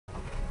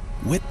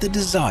With the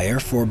desire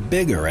for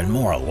bigger and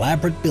more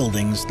elaborate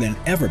buildings than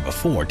ever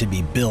before to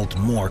be built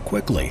more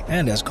quickly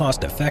and as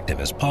cost-effective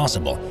as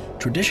possible,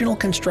 traditional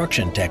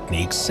construction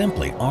techniques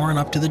simply aren't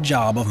up to the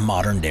job of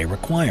modern-day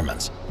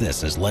requirements.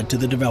 This has led to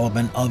the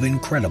development of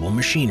incredible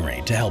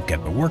machinery to help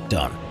get the work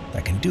done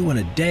that can do in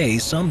a day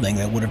something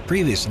that would have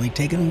previously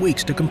taken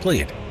weeks to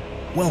complete.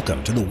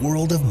 Welcome to the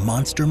world of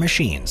monster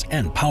machines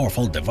and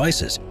powerful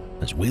devices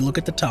as we look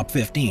at the top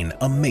 15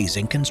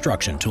 amazing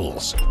construction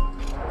tools.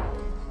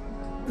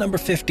 Number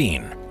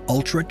 15.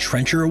 Ultra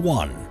Trencher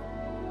 1.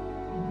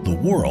 The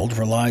world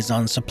relies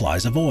on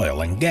supplies of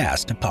oil and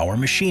gas to power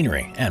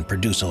machinery and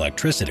produce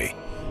electricity.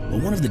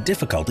 But one of the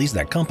difficulties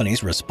that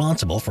companies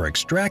responsible for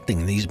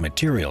extracting these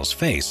materials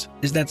face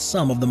is that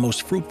some of the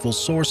most fruitful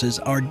sources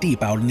are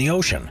deep out in the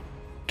ocean.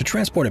 To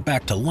transport it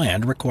back to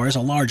land requires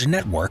a large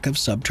network of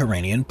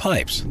subterranean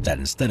pipes that,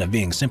 instead of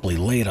being simply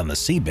laid on the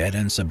seabed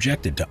and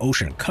subjected to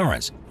ocean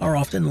currents, are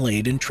often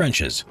laid in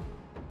trenches.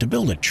 To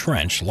build a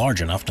trench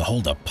large enough to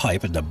hold a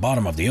pipe at the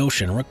bottom of the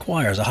ocean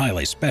requires a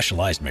highly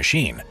specialized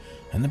machine,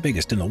 and the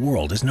biggest in the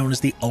world is known as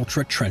the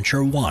Ultra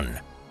Trencher 1.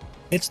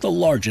 It's the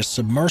largest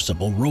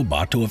submersible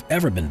robot to have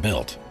ever been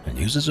built and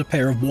uses a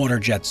pair of water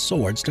jet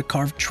swords to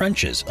carve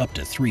trenches up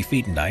to 3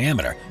 feet in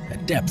diameter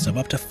at depths of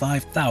up to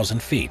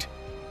 5,000 feet.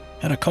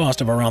 At a cost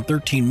of around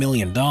 $13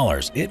 million,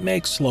 it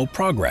makes slow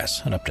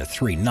progress at up to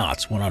 3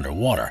 knots when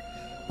underwater.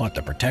 But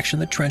the protection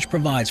the trench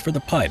provides for the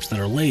pipes that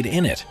are laid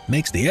in it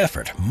makes the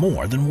effort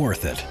more than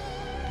worth it.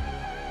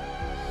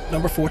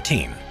 Number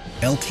 14.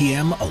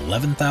 LTM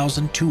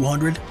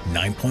 11200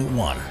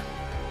 9.1.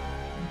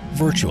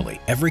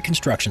 Virtually every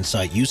construction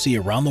site you see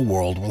around the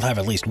world will have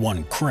at least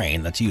one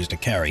crane that's used to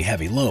carry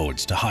heavy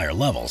loads to higher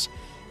levels.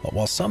 But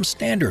while some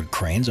standard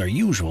cranes are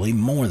usually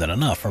more than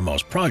enough for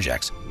most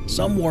projects,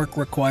 some work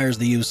requires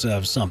the use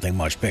of something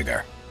much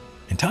bigger.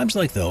 In times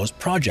like those,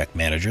 project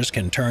managers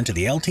can turn to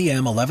the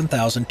LTM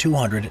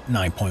 11200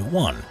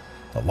 9.1,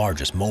 the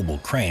largest mobile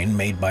crane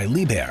made by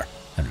Liebherr,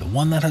 and the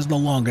one that has the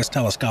longest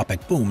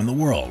telescopic boom in the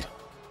world.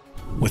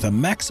 With a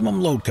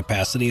maximum load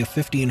capacity of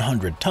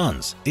 1,500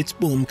 tons, its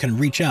boom can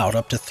reach out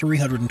up to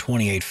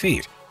 328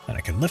 feet, and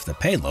it can lift the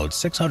payload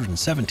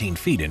 617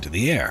 feet into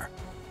the air.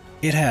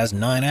 It has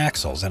 9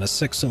 axles and a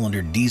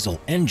 6-cylinder diesel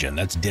engine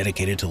that's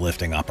dedicated to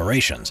lifting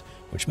operations,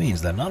 which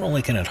means that not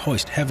only can it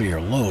hoist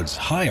heavier loads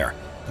higher,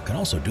 but can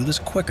also do this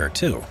quicker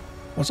too.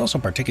 What's also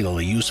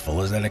particularly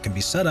useful is that it can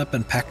be set up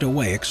and packed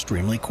away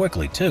extremely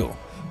quickly too,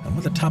 and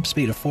with a top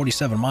speed of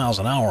 47 miles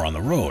an hour on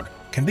the road,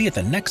 can be at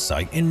the next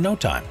site in no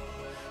time.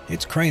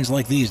 It's cranes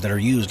like these that are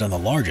used on the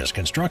largest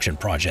construction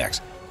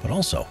projects, but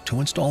also to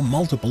install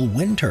multiple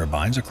wind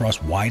turbines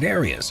across wide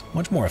areas,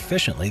 much more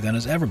efficiently than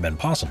has ever been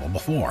possible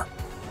before.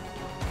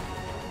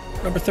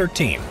 Number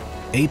 13.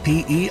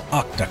 APE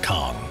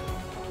Octacong.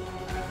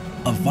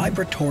 A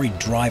vibratory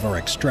driver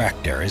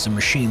extractor is a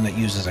machine that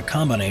uses a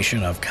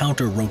combination of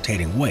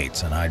counter-rotating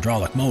weights and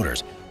hydraulic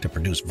motors to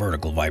produce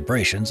vertical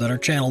vibrations that are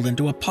channeled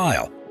into a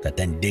pile that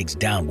then digs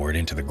downward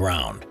into the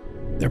ground.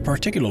 They're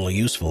particularly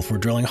useful for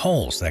drilling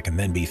holes that can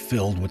then be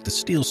filled with the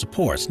steel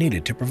supports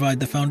needed to provide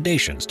the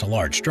foundations to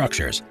large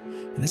structures.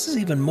 And this is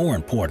even more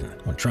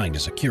important when trying to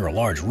secure a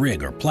large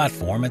rig or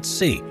platform at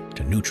sea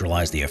to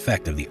neutralize the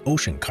effect of the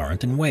ocean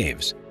current and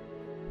waves.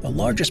 The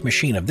largest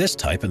machine of this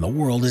type in the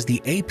world is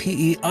the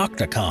APE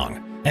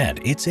Octacong, and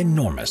it's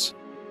enormous.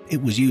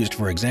 It was used,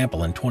 for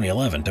example, in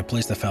 2011 to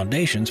place the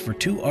foundations for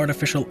 2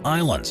 artificial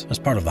islands as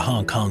part of the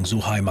Hong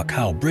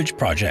Kong-Zhuhai-Macau Bridge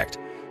project,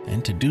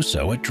 and to do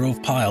so it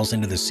drove piles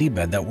into the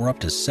seabed that were up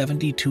to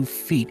 72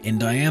 feet in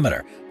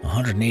diameter,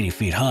 180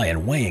 feet high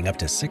and weighing up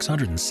to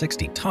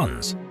 660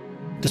 tons.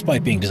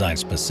 Despite being designed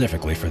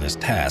specifically for this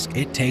task,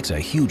 it takes a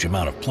huge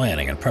amount of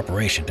planning and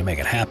preparation to make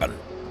it happen.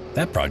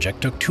 That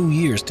project took 2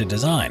 years to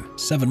design,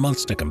 7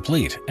 months to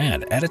complete,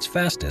 and at its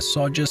fastest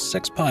saw just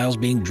 6 piles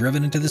being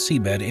driven into the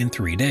seabed in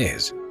 3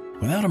 days.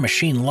 Without a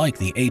machine like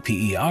the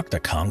APE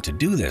Octacong to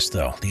do this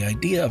though, the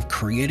idea of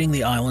creating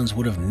the islands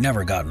would have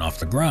never gotten off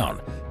the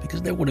ground,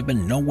 because there would have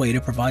been no way to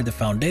provide the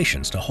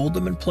foundations to hold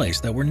them in place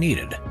that were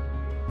needed.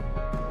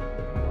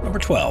 Number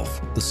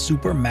 12. The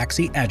Super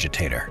Maxi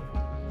Agitator.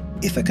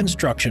 If a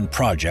construction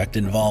project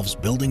involves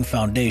building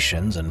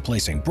foundations and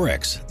placing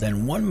bricks,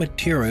 then one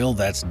material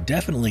that's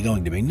definitely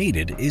going to be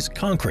needed is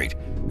concrete,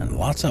 and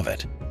lots of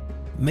it.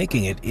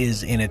 Making it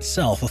is in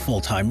itself a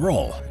full-time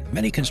role.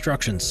 Many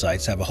construction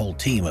sites have a whole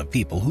team of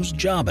people whose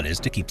job it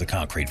is to keep the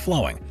concrete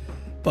flowing.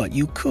 But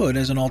you could,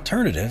 as an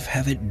alternative,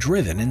 have it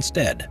driven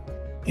instead.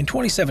 In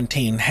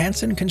 2017,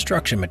 Hanson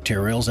Construction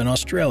Materials in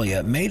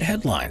Australia made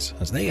headlines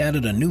as they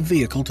added a new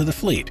vehicle to the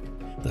fleet,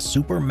 the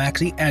Super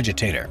Maxi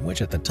Agitator,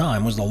 which at the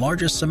time was the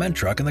largest cement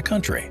truck in the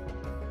country.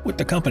 With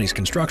the company's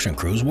construction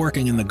crews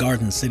working in the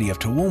garden city of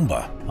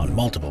Toowoomba on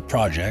multiple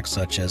projects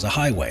such as a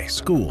highway,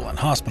 school, and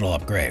hospital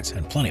upgrades,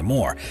 and plenty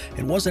more,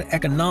 it wasn't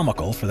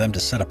economical for them to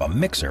set up a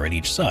mixer at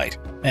each site,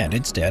 and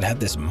instead had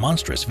this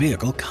monstrous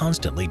vehicle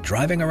constantly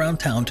driving around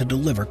town to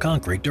deliver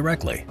concrete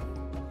directly.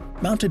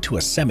 Mounted to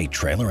a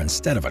semi-trailer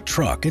instead of a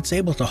truck, it's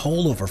able to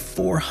hold over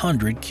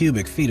 400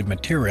 cubic feet of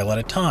material at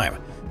a time,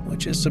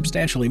 which is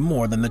substantially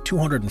more than the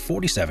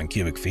 247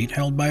 cubic feet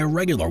held by a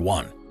regular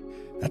one.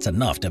 That's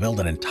enough to build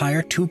an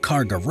entire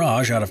two-car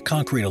garage out of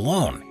concrete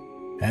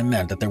alone, and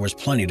meant that there was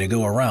plenty to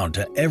go around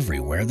to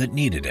everywhere that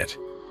needed it.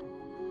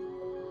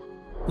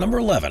 Number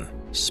 11.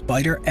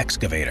 Spider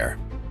Excavator.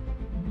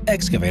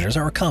 Excavators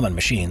are a common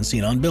machine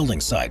seen on building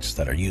sites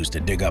that are used to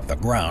dig up the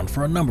ground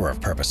for a number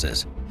of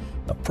purposes.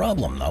 The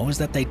problem, though, is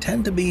that they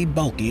tend to be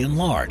bulky and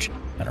large,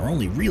 and are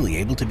only really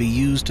able to be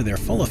used to their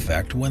full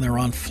effect when they're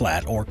on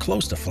flat or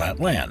close to flat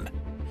land.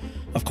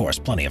 Of course,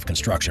 plenty of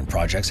construction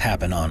projects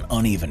happen on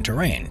uneven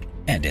terrain,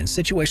 and in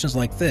situations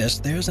like this,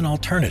 there's an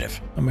alternative,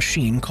 a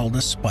machine called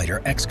a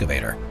spider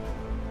excavator.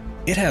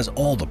 It has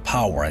all the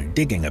power and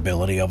digging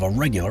ability of a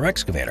regular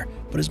excavator,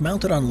 but is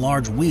mounted on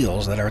large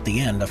wheels that are at the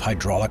end of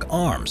hydraulic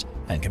arms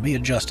and can be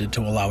adjusted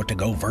to allow it to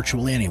go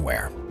virtually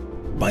anywhere.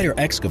 Spider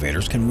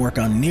excavators can work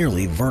on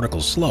nearly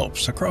vertical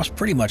slopes across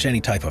pretty much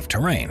any type of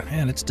terrain,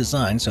 and it's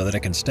designed so that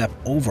it can step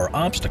over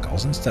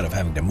obstacles instead of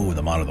having to move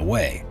them out of the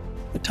way.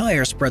 The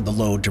tires spread the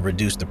load to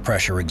reduce the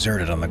pressure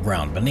exerted on the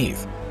ground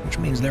beneath, which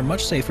means they're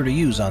much safer to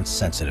use on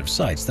sensitive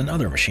sites than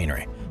other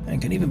machinery,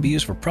 and can even be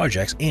used for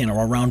projects in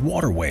or around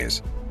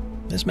waterways.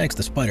 This makes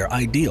the Spider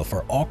ideal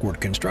for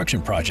awkward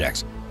construction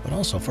projects, but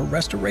also for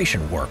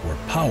restoration work where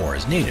power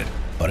is needed,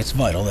 but it's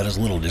vital that as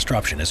little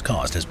disruption is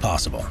caused as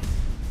possible.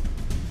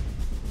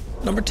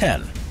 Number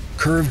 10.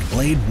 Curved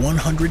Blade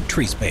 100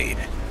 Tree Spade.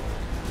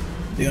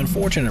 The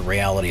unfortunate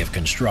reality of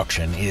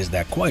construction is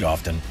that quite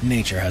often,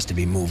 nature has to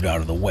be moved out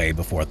of the way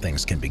before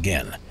things can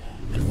begin.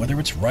 And whether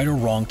it's right or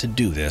wrong to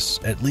do this,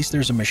 at least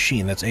there's a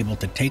machine that's able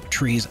to take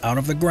trees out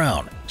of the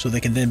ground so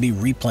they can then be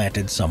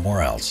replanted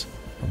somewhere else.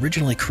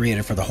 Originally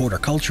created for the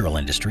horticultural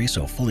industry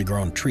so fully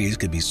grown trees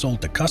could be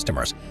sold to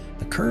customers,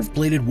 the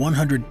curved-bladed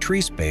 100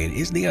 Tree Spade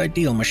is the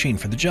ideal machine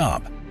for the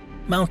job.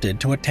 Mounted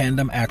to a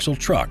tandem axle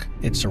truck,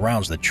 it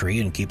surrounds the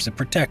tree and keeps it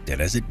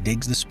protected as it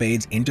digs the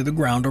spades into the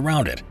ground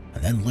around it,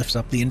 and then lifts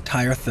up the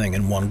entire thing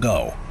in one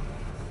go.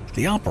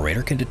 The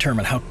operator can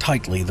determine how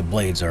tightly the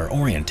blades are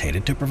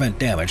orientated to prevent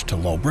damage to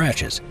low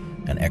branches,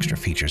 and extra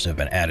features have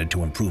been added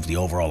to improve the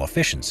overall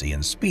efficiency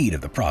and speed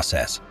of the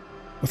process.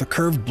 With a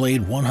curved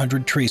blade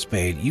 100 Tree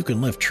Spade, you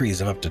can lift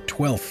trees of up to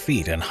 12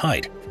 feet in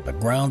height from the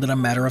ground in a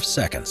matter of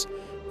seconds,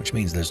 which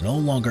means there's no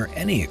longer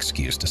any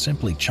excuse to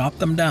simply chop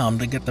them down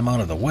to get them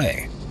out of the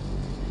way.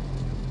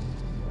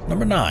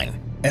 Number 9.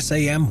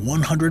 SAM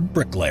 100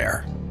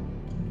 Bricklayer.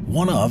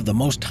 One of the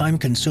most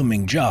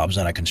time-consuming jobs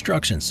on a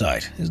construction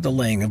site is the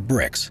laying of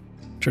bricks.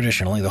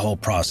 Traditionally, the whole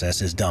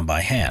process is done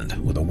by hand,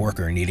 with a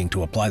worker needing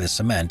to apply the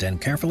cement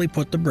and carefully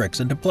put the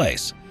bricks into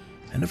place.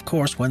 And of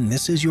course, when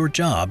this is your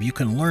job, you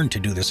can learn to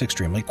do this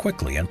extremely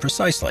quickly and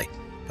precisely.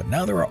 But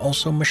now there are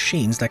also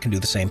machines that can do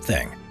the same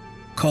thing.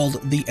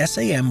 Called the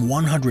SAM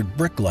 100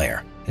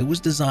 Bricklayer, it was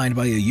designed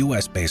by a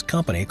US-based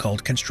company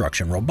called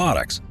Construction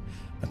Robotics.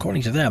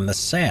 According to them, the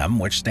SAM,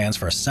 which stands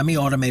for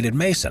Semi-Automated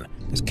Mason,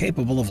 is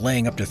capable of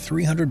laying up to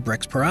 300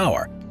 bricks per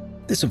hour.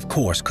 This, of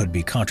course, could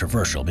be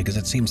controversial because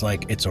it seems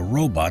like it's a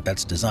robot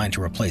that's designed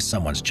to replace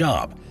someone's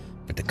job.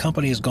 But the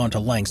company has gone to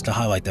lengths to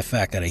highlight the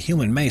fact that a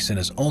human mason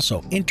is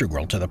also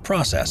integral to the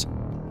process.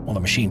 While the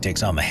machine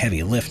takes on the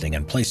heavy lifting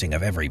and placing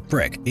of every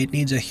brick, it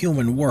needs a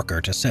human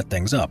worker to set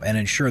things up and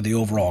ensure the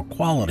overall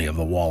quality of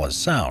the wall is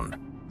sound.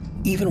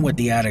 Even with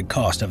the added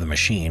cost of the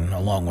machine,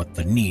 along with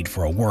the need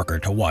for a worker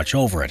to watch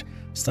over it,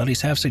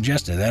 studies have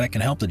suggested that it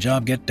can help the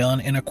job get done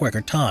in a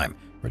quicker time,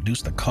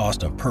 reduce the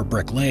cost of per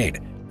brick laid,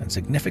 and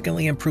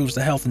significantly improves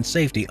the health and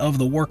safety of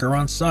the worker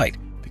on site,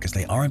 because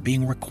they aren't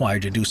being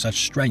required to do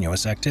such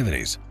strenuous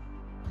activities.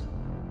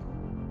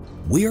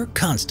 We're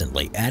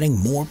constantly adding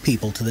more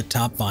people to the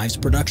Top 5's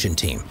production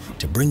team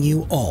to bring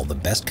you all the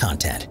best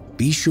content.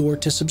 Be sure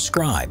to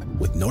subscribe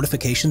with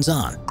notifications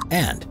on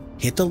and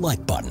hit the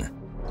like button.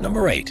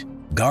 Number 8.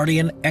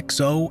 Guardian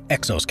XO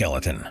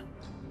Exoskeleton.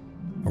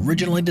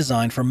 Originally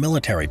designed for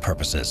military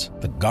purposes,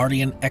 the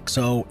Guardian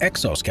XO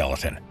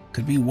Exoskeleton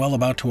could be well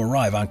about to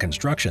arrive on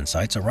construction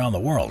sites around the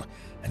world,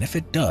 and if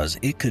it does,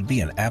 it could be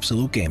an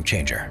absolute game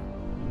changer.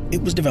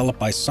 It was developed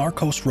by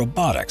Sarcos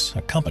Robotics,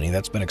 a company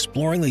that's been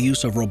exploring the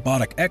use of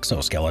robotic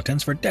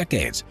exoskeletons for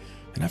decades,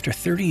 and after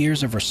 30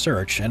 years of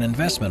research and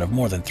investment of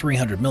more than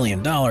 $300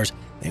 million,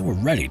 they were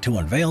ready to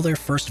unveil their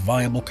first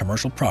viable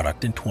commercial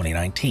product in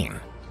 2019.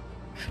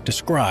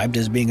 Described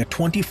as being a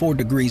 24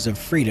 degrees of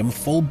freedom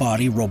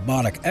full-body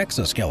robotic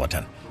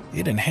exoskeleton,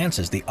 it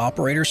enhances the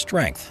operator's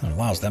strength and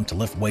allows them to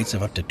lift weights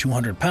of up to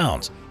 200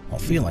 pounds while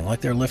feeling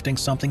like they're lifting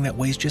something that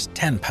weighs just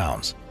 10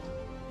 pounds.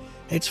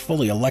 It's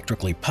fully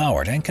electrically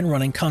powered and can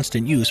run in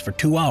constant use for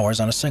 2 hours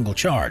on a single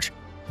charge.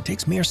 It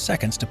takes mere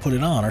seconds to put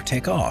it on or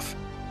take off.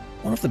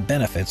 One of the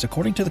benefits,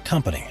 according to the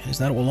company, is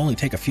that it will only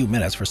take a few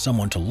minutes for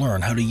someone to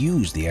learn how to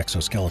use the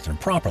exoskeleton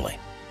properly.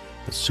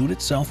 The suit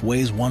itself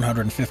weighs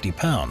 150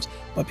 pounds,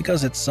 but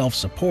because it's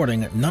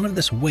self-supporting, none of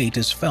this weight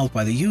is felt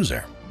by the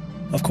user.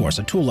 Of course,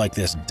 a tool like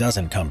this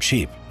doesn't come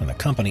cheap, and the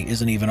company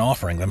isn't even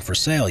offering them for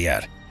sale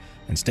yet.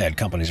 Instead,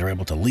 companies are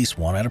able to lease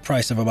one at a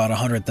price of about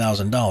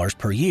 $100,000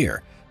 per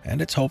year,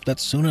 and it's hoped that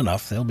soon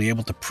enough they'll be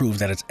able to prove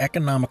that it's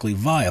economically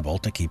viable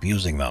to keep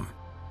using them.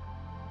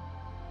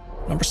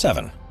 Number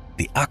 7.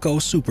 The Acco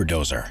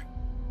Superdozer.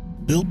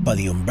 Built by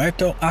the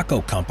Umberto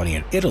Acco Company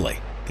in Italy,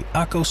 the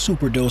Acco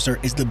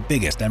Superdozer is the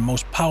biggest and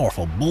most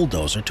powerful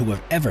bulldozer to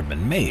have ever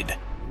been made.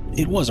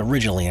 It was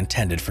originally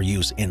intended for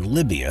use in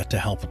Libya to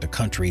help with the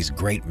country's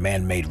Great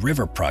Man-Made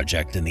River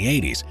project in the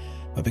 80s,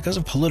 but because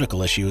of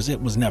political issues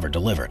it was never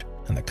delivered,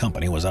 and the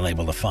company was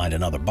unable to find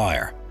another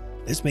buyer.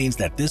 This means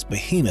that this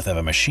behemoth of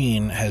a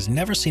machine has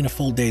never seen a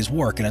full day's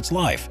work in its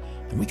life,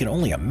 and we can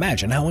only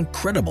imagine how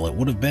incredible it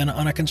would have been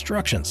on a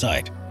construction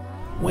site.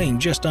 Weighing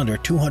just under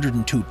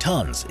 202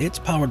 tons, it's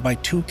powered by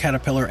 2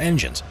 Caterpillar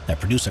engines that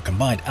produce a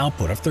combined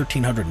output of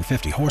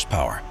 1,350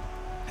 horsepower.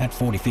 At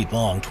 40 feet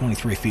long,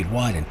 23 feet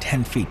wide, and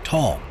 10 feet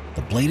tall,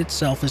 the blade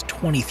itself is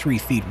 23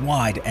 feet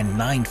wide and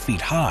 9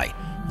 feet high,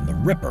 and the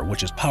ripper,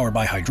 which is powered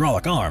by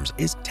hydraulic arms,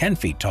 is 10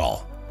 feet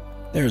tall.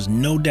 There's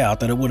no doubt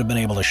that it would have been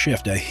able to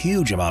shift a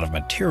huge amount of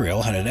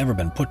material had it ever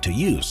been put to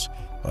use,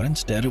 but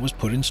instead it was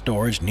put in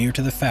storage near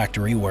to the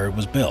factory where it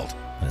was built,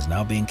 and is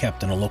now being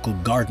kept in a local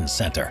garden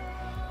center.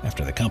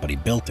 After the company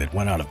built it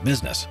went out of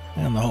business,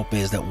 and the hope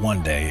is that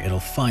one day it'll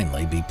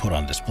finally be put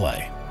on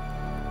display.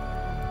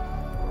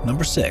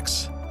 Number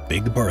 6.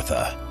 Big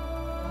Bertha.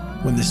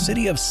 When the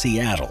city of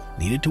Seattle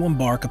needed to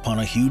embark upon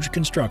a huge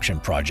construction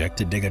project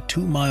to dig a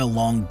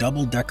 2-mile-long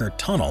double-decker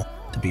tunnel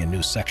to be a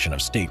new section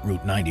of State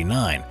Route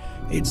 99,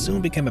 it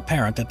soon became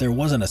apparent that there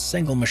wasn't a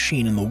single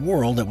machine in the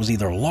world that was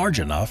either large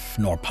enough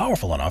nor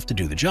powerful enough to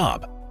do the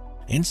job.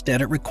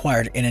 Instead, it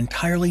required an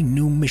entirely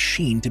new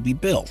machine to be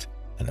built,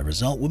 and the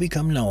result will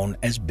become known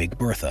as Big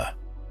Bertha.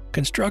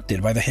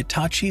 Constructed by the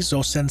Hitachi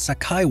Zosen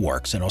Sakai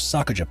Works in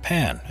Osaka,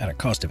 Japan, at a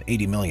cost of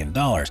 $80 million,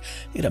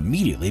 it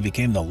immediately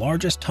became the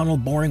largest tunnel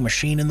boring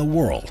machine in the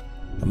world.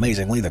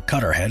 Amazingly, the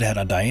cutter head had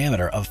a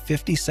diameter of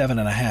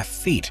 57.5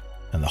 feet,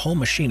 and the whole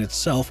machine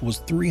itself was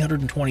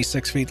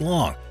 326 feet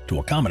long to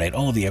accommodate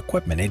all of the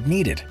equipment it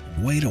needed,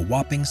 and weighed a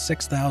whopping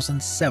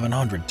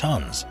 6,700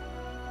 tons.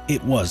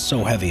 It was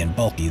so heavy and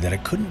bulky that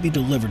it couldn't be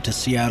delivered to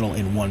Seattle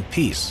in one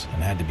piece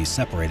and had to be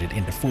separated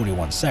into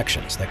 41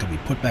 sections that could be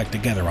put back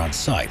together on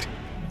site.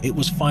 It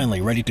was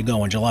finally ready to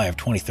go in July of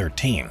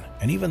 2013,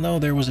 and even though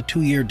there was a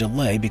 2-year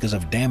delay because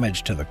of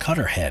damage to the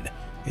cutter head,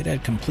 it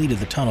had completed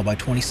the tunnel by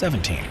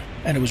 2017,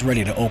 and it was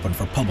ready to open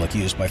for public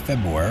use by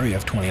February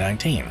of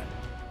 2019.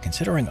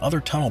 Considering other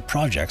tunnel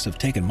projects have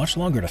taken much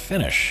longer to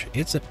finish,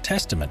 it's a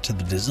testament to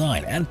the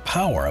design and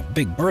power of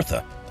Big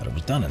Bertha that it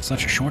was done in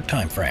such a short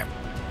time frame.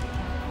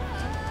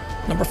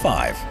 Number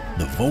 5.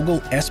 The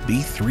Vogel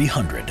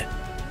SB300.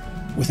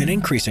 With an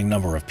increasing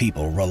number of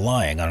people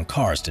relying on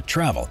cars to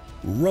travel,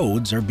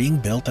 roads are being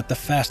built at the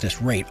fastest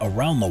rate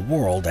around the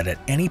world at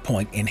any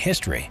point in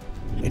history.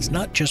 It's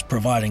not just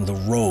providing the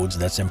roads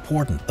that's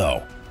important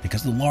though,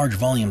 because the large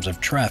volumes of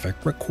traffic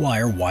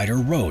require wider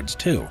roads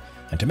too.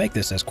 And to make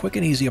this as quick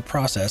and easy a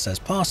process as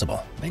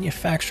possible,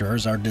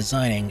 manufacturers are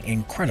designing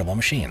incredible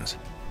machines.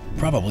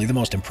 Probably the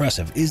most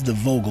impressive is the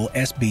Vogel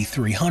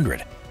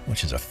SB300,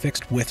 which is a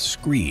fixed-width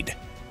screed.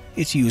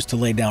 It's used to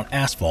lay down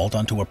asphalt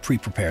onto a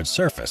pre-prepared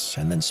surface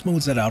and then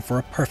smooths it out for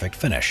a perfect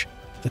finish.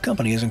 The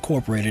company has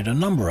incorporated a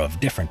number of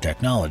different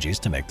technologies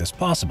to make this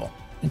possible,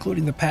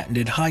 including the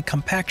patented high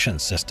compaction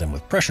system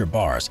with pressure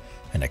bars,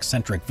 an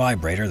eccentric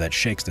vibrator that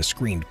shakes the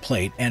screened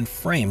plate and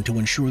frame to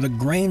ensure the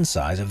grain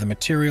size of the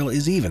material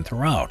is even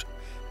throughout,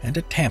 and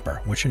a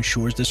tamper which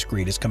ensures the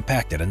screed is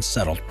compacted and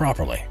settled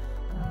properly.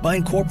 By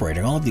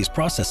incorporating all of these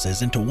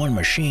processes into one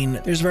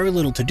machine, there's very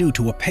little to do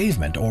to a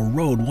pavement or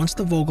road once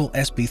the Vogel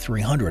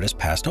SB300 is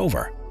passed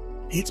over.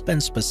 It's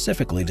been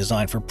specifically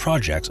designed for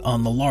projects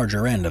on the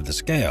larger end of the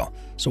scale,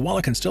 so while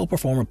it can still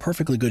perform a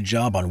perfectly good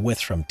job on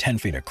widths from 10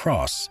 feet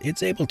across,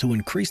 it's able to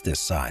increase this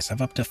size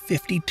of up to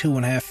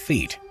 52.5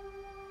 feet.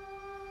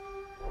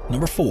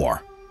 Number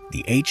 4.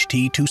 The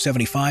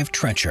HT275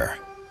 Trencher.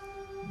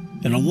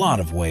 In a lot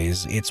of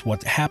ways, it's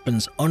what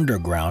happens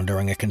underground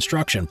during a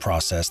construction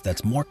process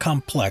that's more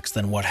complex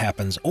than what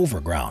happens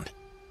overground.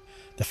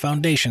 The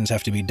foundations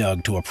have to be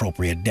dug to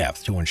appropriate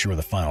depth to ensure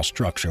the final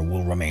structure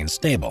will remain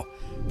stable,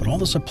 but all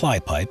the supply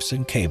pipes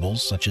and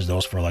cables, such as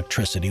those for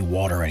electricity,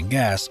 water, and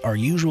gas, are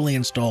usually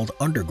installed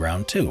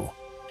underground too.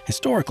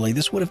 Historically,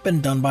 this would have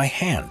been done by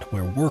hand,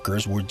 where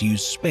workers would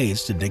use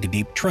spades to dig a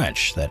deep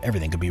trench that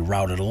everything could be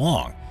routed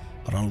along.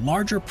 But on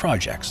larger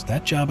projects,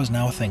 that job is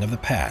now a thing of the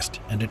past,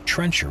 and a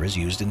trencher is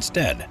used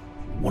instead.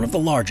 One of the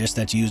largest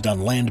that's used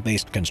on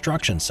land-based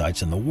construction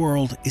sites in the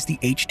world is the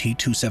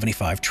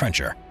HT275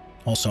 Trencher,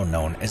 also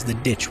known as the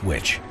Ditch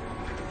Witch.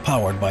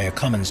 Powered by a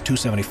Cummins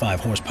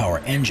 275 horsepower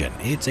engine,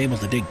 it's able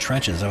to dig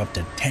trenches of up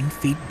to 10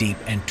 feet deep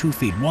and 2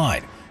 feet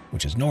wide,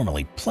 which is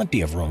normally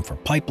plenty of room for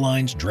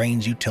pipelines,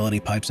 drains, utility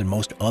pipes, and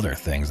most other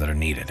things that are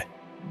needed.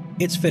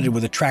 It's fitted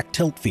with a track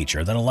tilt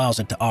feature that allows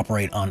it to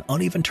operate on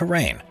uneven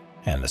terrain,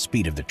 and the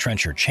speed of the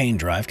trencher chain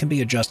drive can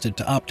be adjusted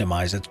to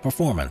optimize its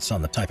performance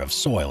on the type of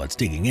soil it's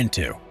digging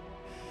into.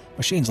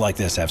 Machines like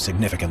this have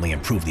significantly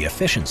improved the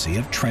efficiency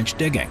of trench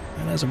digging,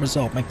 and as a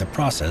result make the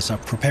process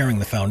of preparing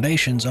the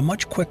foundations a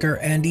much quicker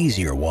and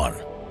easier one.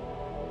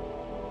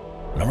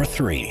 Number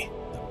 3.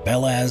 The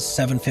Belaz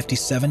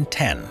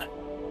 757-10.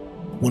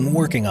 When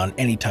working on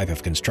any type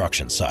of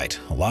construction site,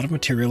 a lot of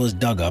material is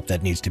dug up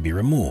that needs to be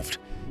removed.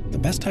 The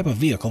best type of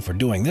vehicle for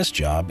doing this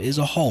job is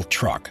a haul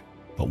truck.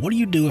 But what do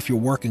you do if you're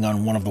working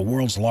on one of the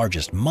world's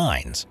largest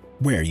mines,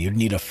 where you'd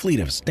need a fleet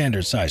of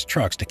standard-sized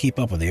trucks to keep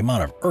up with the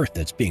amount of earth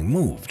that's being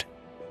moved?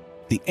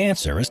 The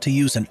answer is to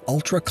use an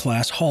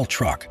ultra-class haul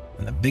truck,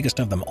 and the biggest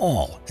of them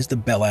all is the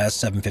Belaz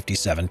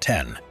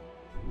 757-10.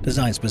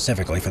 Designed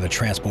specifically for the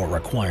transport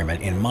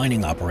requirement in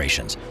mining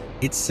operations,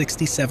 it's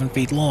 67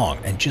 feet long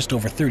and just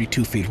over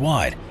 32 feet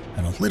wide,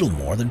 and a little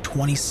more than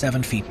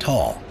 27 feet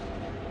tall.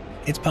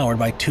 It's powered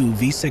by two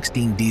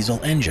V16 diesel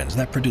engines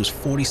that produce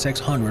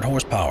 4,600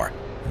 horsepower,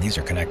 and these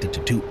are connected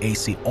to two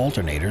AC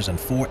alternators and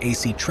four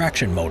AC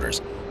traction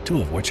motors,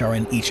 two of which are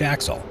in each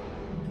axle.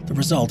 The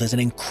result is an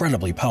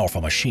incredibly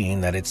powerful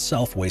machine that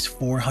itself weighs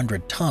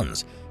 400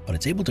 tons, but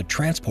it's able to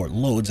transport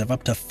loads of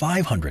up to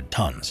 500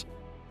 tons.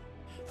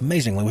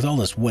 Amazingly, with all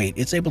this weight,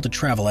 it's able to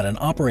travel at an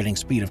operating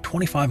speed of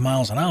 25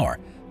 miles an hour,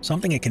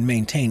 something it can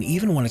maintain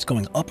even when it's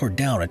going up or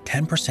down a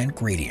 10%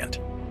 gradient.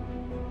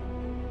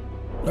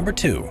 Number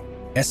 2.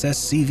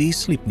 SSCV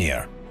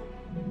Sleipnir.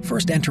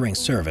 First entering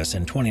service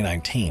in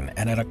 2019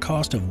 and at a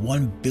cost of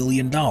 $1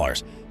 billion,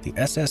 the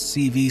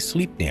SSCV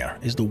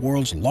Sleipnir is the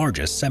world's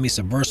largest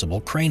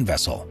semi-submersible crane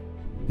vessel.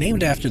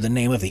 Named after the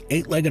name of the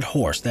eight-legged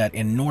horse that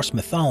in Norse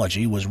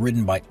mythology was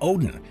ridden by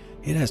Odin,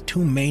 it has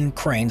two main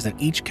cranes that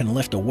each can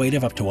lift a weight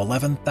of up to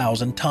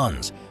 11,000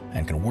 tons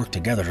and can work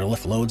together to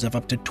lift loads of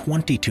up to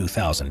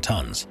 22,000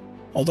 tons.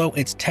 Although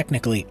it's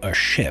technically a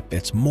ship,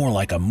 it's more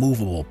like a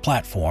movable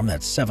platform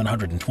that's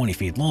 720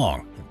 feet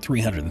long and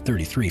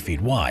 333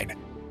 feet wide.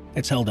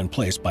 It's held in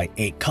place by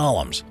 8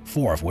 columns,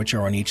 4 of which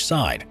are on each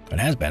side,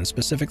 and has been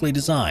specifically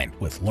designed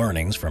with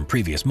learnings from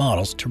previous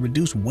models to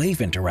reduce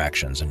wave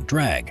interactions and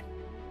drag.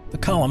 The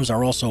columns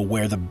are also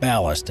where the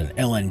ballast and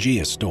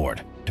LNG is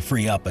stored, to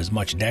free up as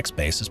much deck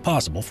space as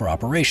possible for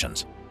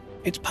operations.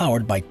 It's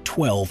powered by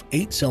 12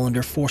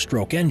 8-cylinder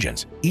 4-stroke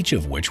engines, each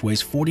of which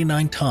weighs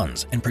 49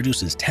 tons and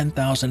produces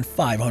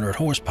 10,500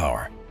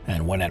 horsepower,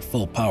 and when at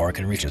full power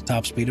can reach a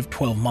top speed of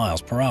 12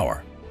 miles per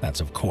hour.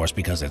 That's of course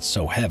because it's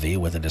so heavy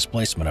with a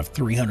displacement of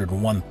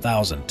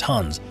 301,000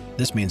 tons.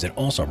 This means it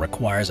also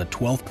requires a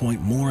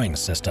 12-point mooring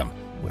system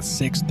with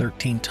 6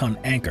 13-ton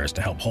anchors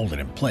to help hold it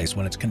in place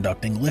when it's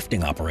conducting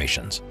lifting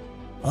operations.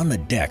 On the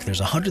deck, there's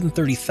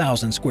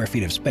 130,000 square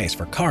feet of space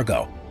for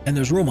cargo, and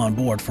there's room on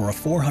board for a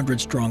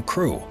 400-strong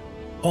crew.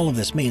 All of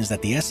this means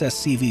that the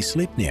SSCV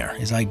Sleipnir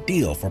is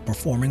ideal for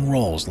performing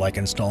roles like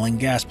installing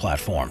gas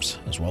platforms,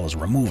 as well as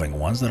removing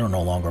ones that are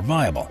no longer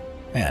viable,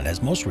 and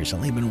has most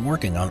recently been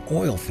working on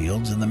oil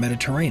fields in the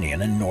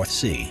Mediterranean and North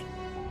Sea.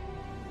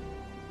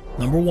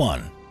 Number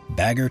 1.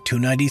 Bagger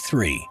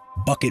 293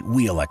 Bucket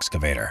Wheel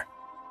Excavator.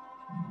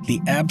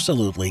 The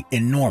absolutely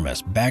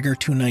enormous Bagger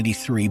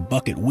 293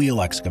 bucket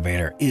wheel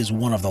excavator is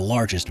one of the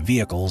largest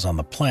vehicles on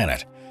the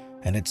planet,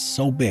 and it's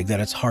so big that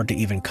it's hard to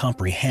even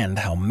comprehend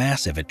how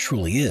massive it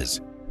truly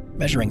is.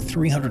 Measuring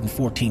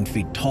 314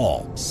 feet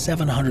tall,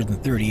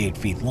 738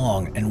 feet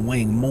long, and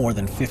weighing more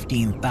than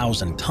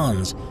 15,000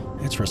 tons,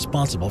 it's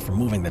responsible for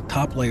moving the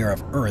top layer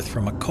of earth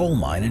from a coal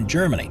mine in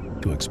Germany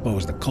to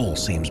expose the coal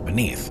seams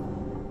beneath.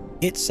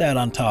 It sat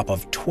on top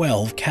of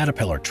 12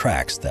 Caterpillar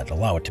tracks that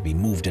allow it to be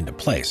moved into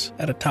place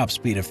at a top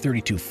speed of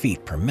 32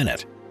 feet per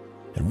minute.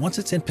 And once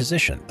it's in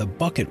position, the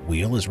bucket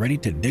wheel is ready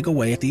to dig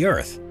away at the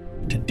earth.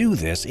 To do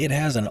this, it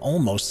has an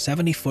almost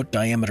 70-foot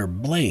diameter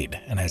blade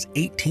and has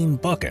 18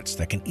 buckets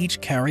that can each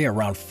carry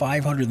around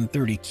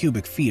 530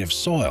 cubic feet of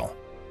soil.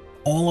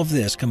 All of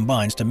this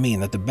combines to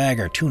mean that the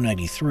Bagger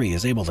 293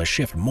 is able to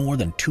shift more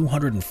than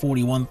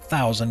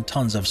 241,000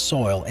 tons of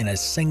soil in a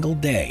single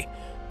day,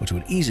 which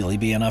would easily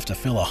be enough to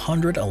fill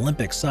 100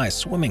 Olympic-sized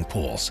swimming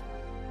pools.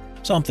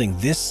 Something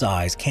this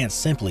size can't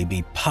simply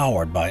be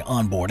powered by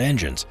onboard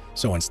engines,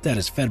 so instead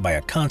is fed by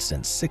a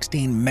constant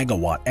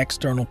 16-megawatt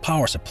external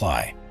power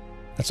supply.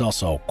 It's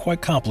also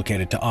quite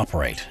complicated to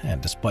operate,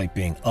 and despite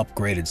being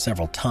upgraded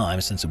several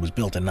times since it was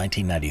built in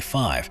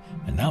 1995,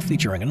 and now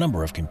featuring a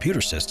number of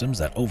computer systems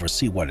that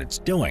oversee what it's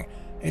doing,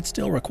 it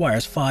still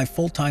requires 5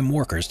 full-time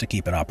workers to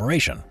keep in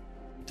operation.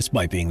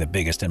 Despite being the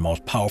biggest and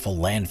most powerful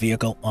land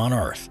vehicle on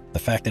Earth, the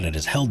fact that it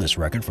has held this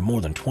record for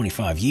more than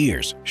 25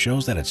 years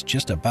shows that it's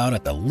just about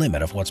at the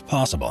limit of what's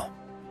possible.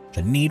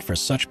 The need for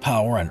such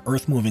power and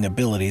earth-moving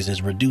abilities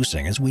is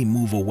reducing as we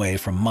move away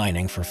from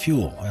mining for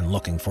fuel and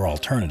looking for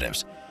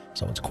alternatives,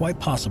 so it's quite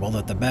possible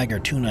that the Bagger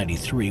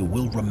 293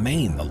 will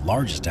remain the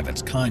largest of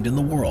its kind in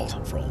the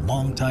world for a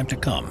long time to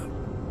come.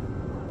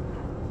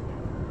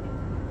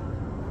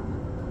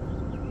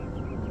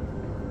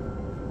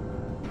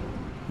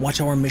 Watch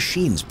our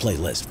Machines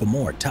playlist for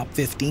more top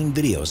 15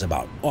 videos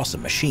about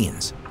awesome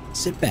machines.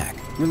 Sit back,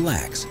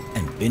 relax,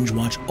 and binge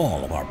watch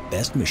all of our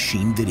best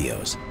machine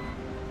videos.